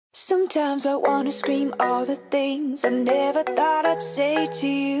Sometimes I wanna scream all the things I never thought I'd say to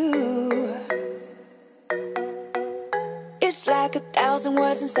you. It's like 1,000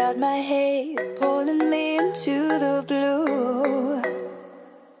 words inside my head, pulling me into the blue.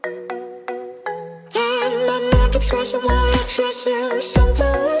 And my mind keeps racing while I'm chasing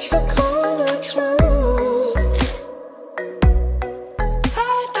something like a cold truth.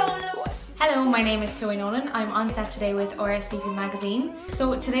 I don't know what. Hello, my name is Chloe Nolan. I'm on set today with RSVP magazine.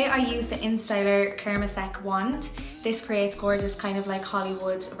 So today I use the InStyler Kermasec wand. This creates gorgeous kind of like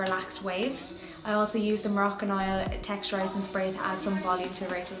Hollywood relaxed waves. I also use the Moroccan oil texturizing spray to add some volume to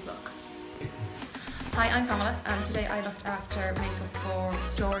Rachel's look. Hi, I'm Kamala, and today I looked after makeup for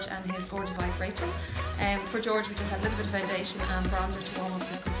George and his gorgeous wife Rachel. For George we just had a little bit of foundation and bronzer to warm up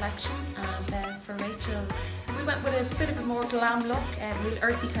his complexion, and then for Rachel we went with a bit of a more glam look, real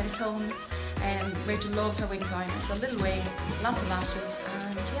earthy kind of tones. Rachel loves her wing liner, so a little wing, lots of lashes,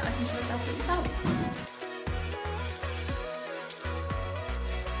 and yeah, I think she looked absolutely fab.